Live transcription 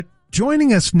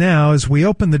Joining us now as we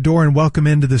open the door and welcome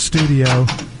into the studio,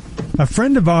 a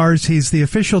friend of ours. He's the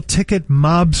official ticket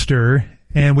mobster,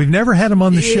 and we've never had him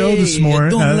on the show this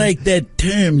morning. I don't like that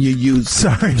term you use.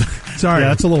 Sorry. Yeah,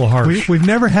 that's a little harsh. We've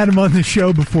never had him on the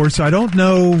show before, so I don't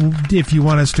know if you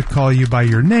want us to call you by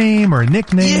your name or a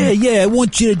nickname. Yeah, I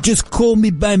want you to just call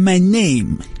me by my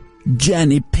name,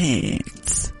 Johnny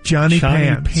Pants. Johnny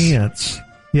Pants.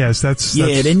 Yes, that's...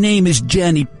 Yeah, the name is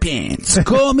Johnny Pants.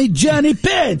 Call me Johnny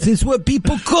Pants. It's what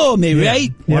people call me, right?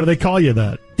 Why do they call you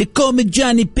that? They call me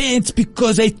Johnny Pants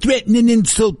because I threaten and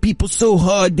insult people so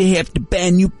hard they have to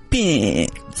buy new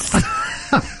pants.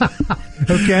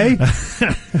 Okay.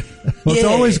 Well, it's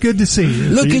always good to see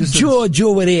you. Look at George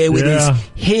over there with his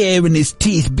hair and his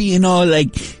teeth being all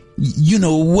like,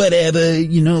 whatever,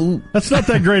 That's not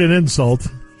that great an insult.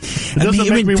 It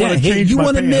doesn't make me want to change my pants. You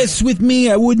want to mess with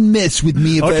me? I wouldn't mess with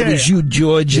me if I was you,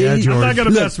 George. Yeah, George. I'm not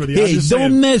going to mess with you. Hey,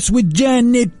 don't mess with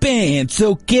Johnny Pants,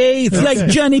 okay? It's like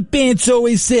Johnny Pants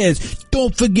always says,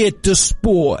 don't forget the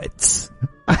sports.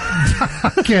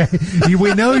 Okay.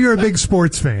 We know you're a big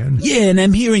sports fan. Yeah, and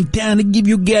I'm here in town to give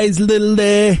you guys a little,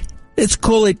 let's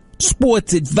call it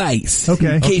sports advice.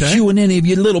 Okay. In case you and any of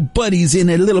your little buddies in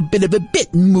a little bit of a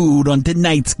betting mood on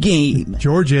tonight's game.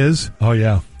 George is. Oh,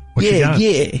 yeah. What you got?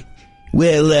 Yeah.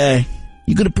 Well,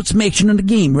 you're going to put some action on the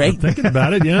game, right? I'm thinking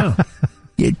about it, yeah.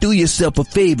 Yeah, do yourself a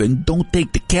favor and don't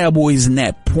take the Cowboys in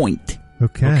that point.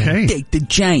 Okay. Take the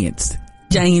Giants.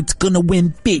 Giants going to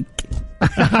win big.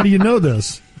 How do you know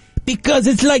this? Because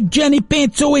it's like Johnny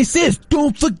Pants always says,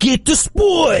 don't forget the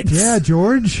sports. Yeah,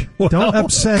 George. Don't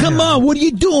upset him. Come on, what are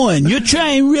you doing? You're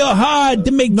trying real hard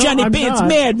to make Johnny Pants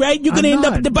mad, right? You're going to end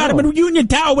up at the bottom of the Union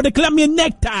Tower with a Colombian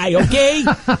necktie, okay?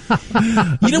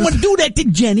 You don't want to do that to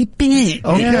Johnny Pants.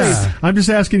 Okay. Yeah. I'm just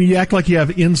asking you act like you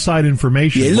have inside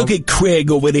information. Yeah, look at Craig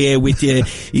over there with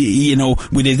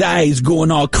with his eyes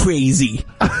going all crazy.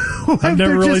 I've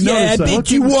never really noticed that. Yeah, I bet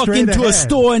you walk into a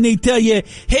store and they tell you,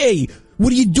 hey,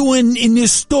 what are you doing in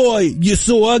this store? You're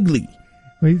so ugly.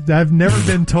 I've never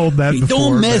been told that before.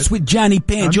 Don't mess with Johnny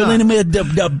Pants. You'll end up at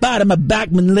the bottom of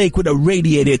Bachman Lake with a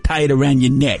radiator tied around your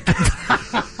neck.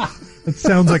 It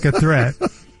sounds like a threat.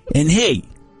 And hey,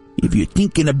 if you're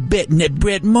thinking of betting that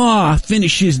Brett Maher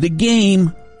finishes the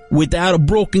game without a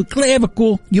broken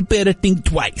clavicle, you better think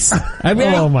twice. All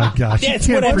right? Oh, my gosh. That's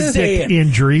what I'm saying.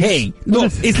 Injuries. Hey, look,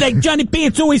 it's like Johnny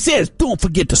Pants always says, don't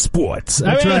forget the sports.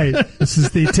 That's right. This is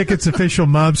the Ticket's official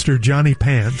mobster, Johnny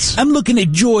Pants. I'm looking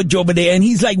at George over there, and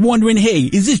he's like wondering, hey,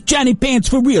 is this Johnny Pants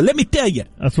for real? Let me tell you.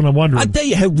 That's what I'm wondering. I'll tell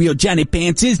you how real Johnny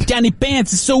Pants is. Johnny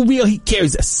Pants is so real, he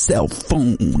carries a cell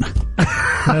phone.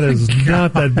 That is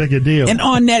not that big a deal. And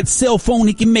on that cell phone,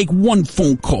 he can make one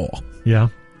phone call. Yeah.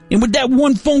 And with that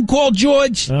one phone call,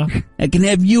 George, I can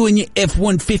have you and your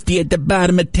F-150 at the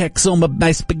bottom of Texoma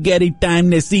by spaghetti time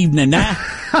this evening,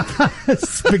 huh?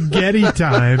 Spaghetti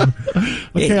time.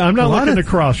 Okay, I'm not looking to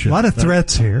cross you. A lot of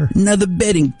threats here. Another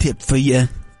betting tip for you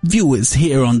viewers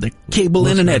here on the cable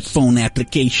internet phone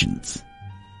applications.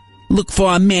 Look for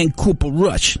our man Cooper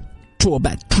Rush. Throw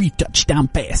about 3 touchdown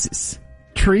passes.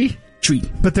 Tree?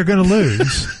 But they're going to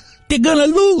lose. They're gonna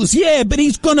lose, yeah, but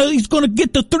he's gonna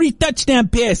get the 3 touchdown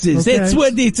passes. Okay. That's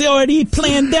what it's already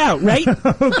planned out, right?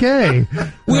 Okay.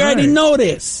 We already know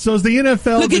this. So is the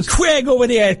NFL Look at Craig over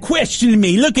there questioning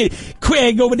me. Look at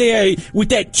Craig over there with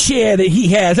that chair that he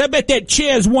has. I bet that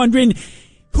chair's wondering,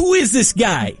 who is this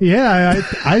guy? Yeah,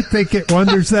 I think it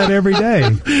wonders that every day.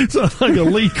 It's like a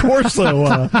Lee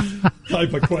Corso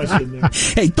type of question there.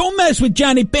 Hey, don't mess with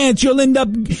Johnny Pants. You'll end up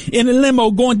in a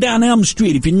limo going down Elm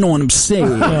Street, if you know what I'm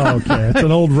saying. Okay, it's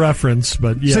an old reference,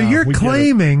 but yeah. So you're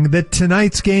claiming that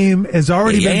tonight's game has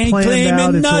already been planned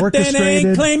out, it's orchestrated? I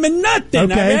ain't claiming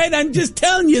nothing, okay. All right? I'm just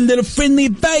telling you a little friendly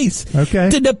advice. Okay.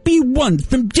 To the P1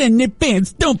 from Johnny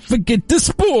Pants, don't forget the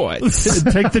sports.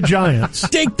 Take the Giants.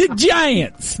 Take the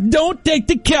Giants. Don't take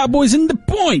the Cowboys in the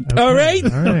point, okay. all right? All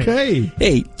right? Okay.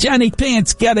 Hey, Johnny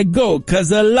Pants gotta go,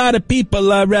 because a lot of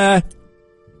people are,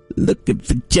 looking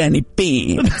for Johnny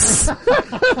Pants.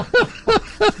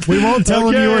 We won't tell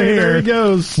him you were here. There he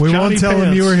goes. We Johnny won't tell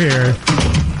him you were here.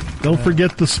 Don't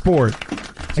forget the sport.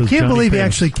 I can't believe he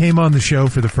actually came on the show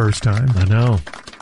for the first time. I know.